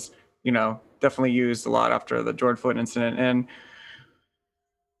police was, definitely used a lot after the George Floyd incident. And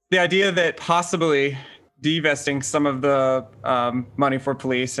the idea that possibly divesting some of the money for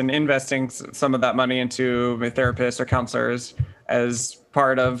police and investing some of that money into therapists or counselors as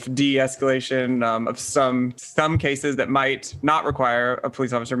part of de-escalation of some cases that might not require a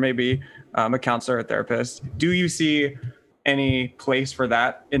police officer, maybe a counselor or therapist. Do you see any place for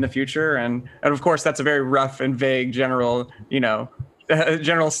that in the future? And of course, that's a very rough and vague general,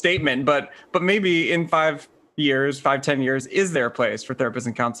 general statement, but maybe in 10 years, is there a place for therapists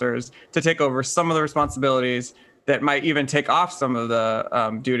and counselors to take over some of the responsibilities that might even take off some of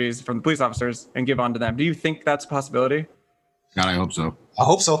the duties from the police officers and give on to them? Do you think that's a possibility? God, I hope so. I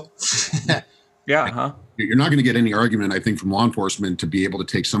hope so. Yeah, huh? You're not going to get any argument, I think, from law enforcement to be able to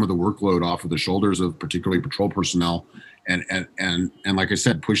take some of the workload off of the shoulders of particularly patrol personnel and like I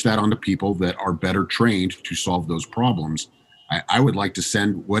said, push that onto people that are better trained to solve those problems. I would like to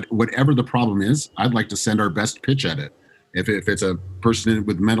send whatever the problem is, I'd like to send our best pitch at it. If it's a person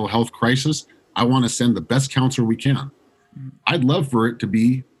with mental health crisis, I want to send the best counselor we can. I'd love for it to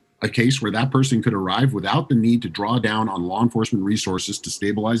be a case where that person could arrive without the need to draw down on law enforcement resources to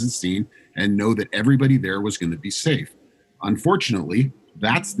stabilize the scene and know that everybody there was going to be safe. Unfortunately,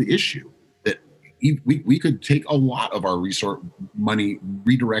 that's the issue, that we could take a lot of our money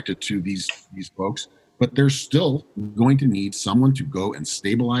redirected to these folks, but they're still going to need someone to go and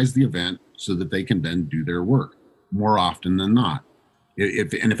stabilize the event so that they can then do their work more often than not.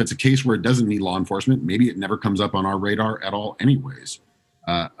 If it's a case where it doesn't need law enforcement, maybe it never comes up on our radar at all anyways.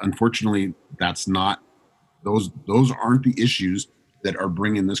 Unfortunately, that's not, those aren't the issues that are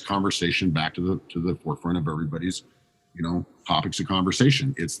bringing this conversation back to the forefront of everybody's, topics of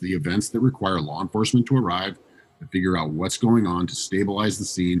conversation. It's the events that require law enforcement to arrive, to figure out what's going on, to stabilize the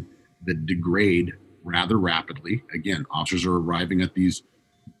scene, that degrade rather rapidly. Again, officers are arriving at these,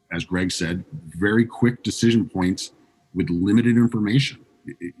 as Greg said, very quick decision points with limited information.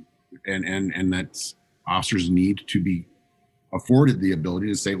 And that's, officers need to be afforded the ability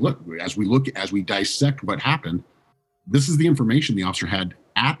to say, look, as we dissect what happened, this is the information the officer had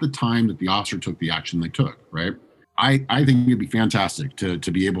at the time that the officer took the action they took, right? I think it'd be fantastic to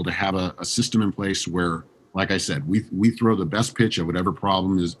be able to have a system in place where, like I said, we throw the best pitch at whatever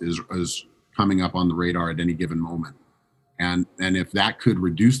problem is coming up on the radar at any given moment. And if that could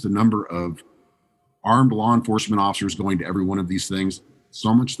reduce the number of armed law enforcement officers going to every one of these things,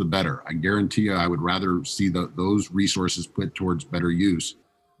 so much the better. I guarantee you, I would rather see those resources put towards better use.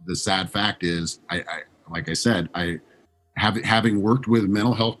 The sad fact is, like I said, having worked with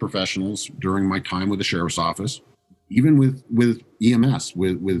mental health professionals during my time with the sheriff's office, even with EMS,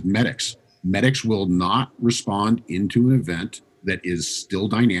 with medics will not respond into an event that is still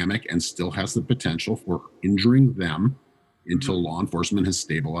dynamic and still has the potential for injuring them until law enforcement has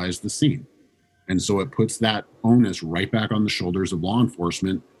stabilized the scene. And so it puts that onus right back on the shoulders of law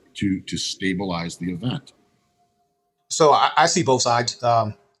enforcement to stabilize the event. So I see both sides.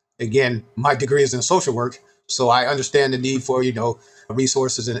 Again, my degree is in social work, so I understand the need for,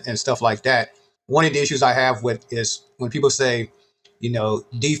 resources and stuff like that. One of the issues I have with is when people say,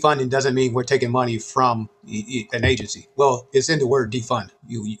 defunding doesn't mean we're taking money from an agency. Well, it's in the word defund.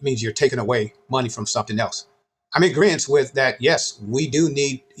 It means you're taking away money from something else. I'm in agreement with that. Yes, we do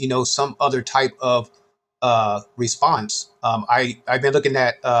need, some other type of response. I've been looking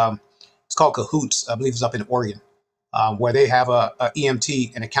at, it's called Cahoots, I believe it's up in Oregon, where they have a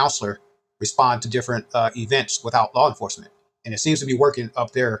EMT and a counselor respond to different events without law enforcement. And it seems to be working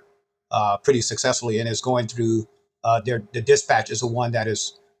up there pretty successfully, and it's going through the dispatch is the one that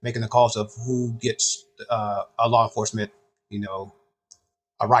is making the calls of who gets a law enforcement,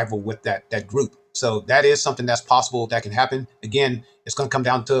 arrival with that group. So that is something that's possible that can happen. Again, it's going to come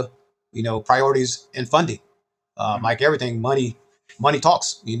down to, priorities and funding. Like everything, money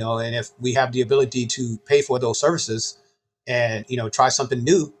talks, and if we have the ability to pay for those services and, try something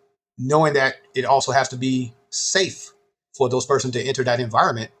new, knowing that it also has to be safe for those persons to enter that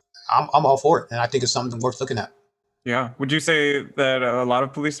environment, I'm all for it. And I think it's something worth looking at. Yeah. Would you say that a lot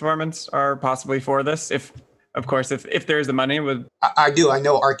of police departments are possibly for this? If there's the money with... I do. I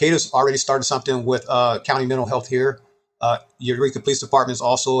know Arcata's already started something with county mental health here. Eureka Police Department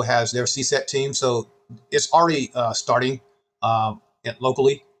also has their CSET team. So it's already starting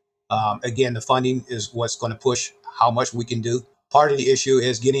locally. Again, the funding is what's going to push how much we can do. Part of the issue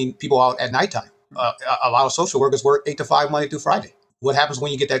is getting people out at nighttime. A lot of social workers work 8 to 5 Monday through Friday. What happens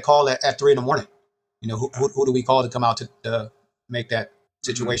when you get that call at 3 a.m? Who do we call to come out to make that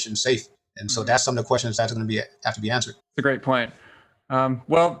situation safe? And so that's some of the questions that's going to have to be answered. It's a great point.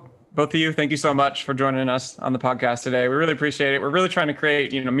 Well, both of you, thank you so much for joining us on the podcast today. We really appreciate it. We're really trying to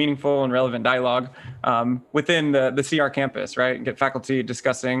create, meaningful and relevant dialogue within the CR campus, right? Get faculty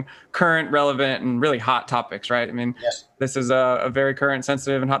discussing current, relevant, and really hot topics, right? I mean, Yes. This is a very current,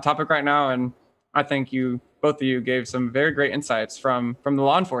 sensitive, and hot topic right now, and I think both of you gave some very great insights from the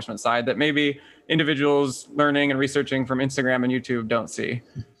law enforcement side that maybe individuals learning and researching from Instagram and YouTube don't see.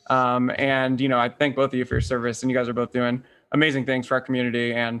 I thank both of you for your service, and you guys are both doing amazing things for our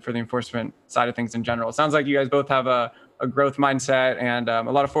community and for the enforcement side of things in general. It sounds like you guys both have a growth mindset and a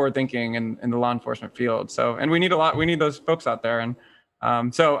lot of forward thinking in the law enforcement field. So, and we need those folks out there. And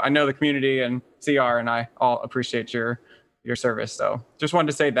so I know the community and CR and I all appreciate your service. So just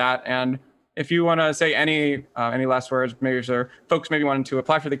wanted to say that. And if you want to say any last words, maybe if there are folks maybe wanting to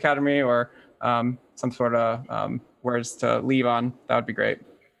apply for the academy or some sort of words to leave on, that would be great.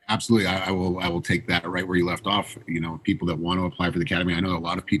 Absolutely. I will take that right where you left off. People that want to apply for the academy, I know a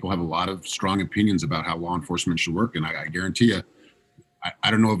lot of people have a lot of strong opinions about how law enforcement should work. And I guarantee you,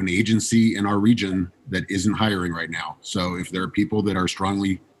 I don't know of an agency in our region that isn't hiring right now. So if there are people that are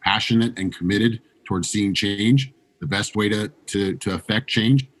strongly passionate and committed towards seeing change, the best way to affect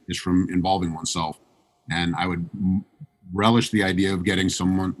change is from involving oneself. And I would relish the idea of getting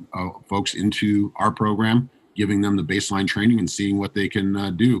folks into our program, giving them the baseline training and seeing what they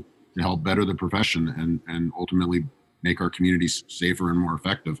can do to help better the profession and ultimately make our communities safer and more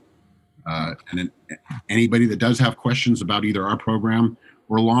effective. And then anybody that does have questions about either our program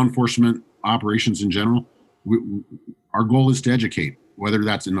or law enforcement operations in general, our goal is to educate, whether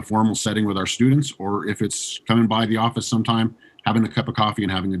that's in a formal setting with our students or if it's coming by the office sometime, having a cup of coffee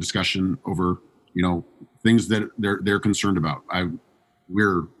and having a discussion over, things that they're concerned about.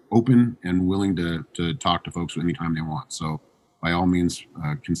 We're open and willing to talk to folks anytime they want. So by all means,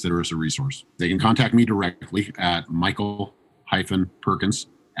 consider us a resource. They can contact me directly at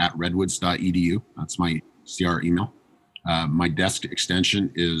michael-perkins@redwoods.edu. That's my CR email. My desk extension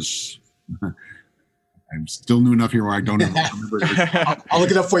is, I'm still new enough here where I don't remember. I'll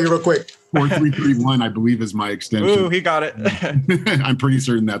look it up for you real quick. 4331, I believe, is my extension. Ooh, he got it. I'm pretty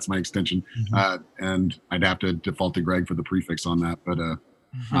certain that's my extension. And I'd have to default to Greg for the prefix on that. But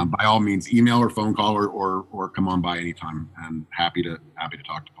by all means, email or phone call or come on by anytime. And happy to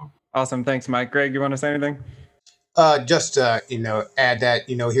talk to folks. Awesome. Thanks, Mike. Greg, you want to say anything? Just add that,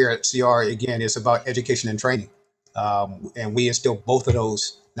 here at CR, again, it's about education and training. And we instill both of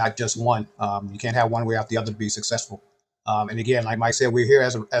those, not just one. You can't have one without the other to be successful. And again, like Mike said, we're here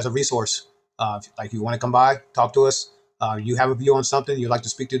as a resource. Like you want to come by, talk to us. You have a view on something, you'd like to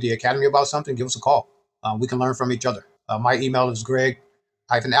speak to the academy about something, give us a call. We can learn from each other. My email is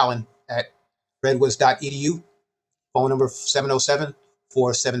greg-allen@redwoods.edu. Phone number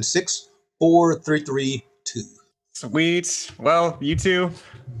 707-476-4332. Sweet. Well, you two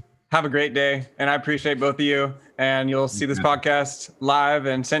have a great day. And I appreciate both of you. And you'll see this podcast live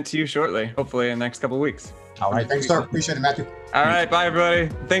and sent to you shortly, hopefully in the next couple of weeks. All right. Thanks, sir. Appreciate it, Matthew. All right. Bye, everybody.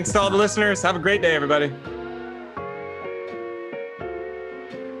 Thanks to all the listeners. Have a great day, everybody.